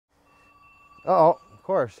Uh-oh, of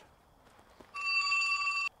course.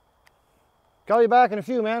 Call you back in a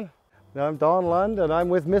few, man. I'm Don Lund, and I'm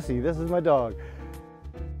with Missy. This is my dog.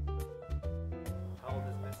 How old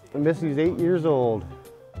is Missy? Missy's 8 years old.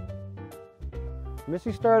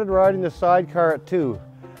 Missy started riding the sidecar at 2.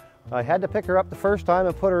 I had to pick her up the first time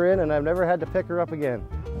and put her in, and I've never had to pick her up again.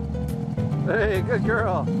 Hey, good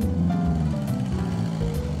girl.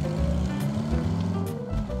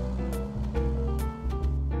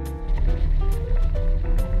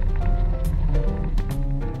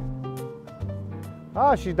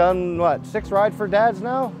 Oh, she's done, what, 6 rides for dads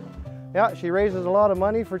now? Yeah, she raises a lot of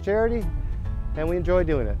money for charity, and we enjoy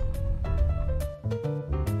doing it.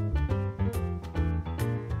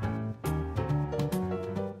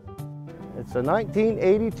 It's a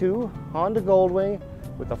 1982 Honda Goldwing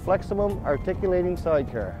with a Fleximum articulating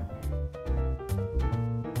sidecar.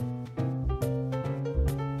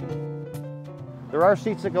 There are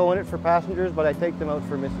seats that go in it for passengers, but I take them out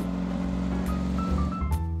for Missy.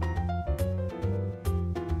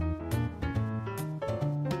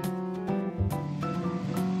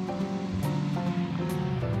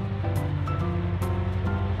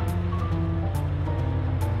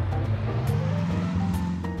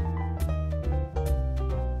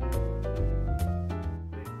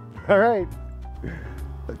 All right.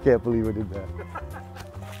 I can't believe I did that.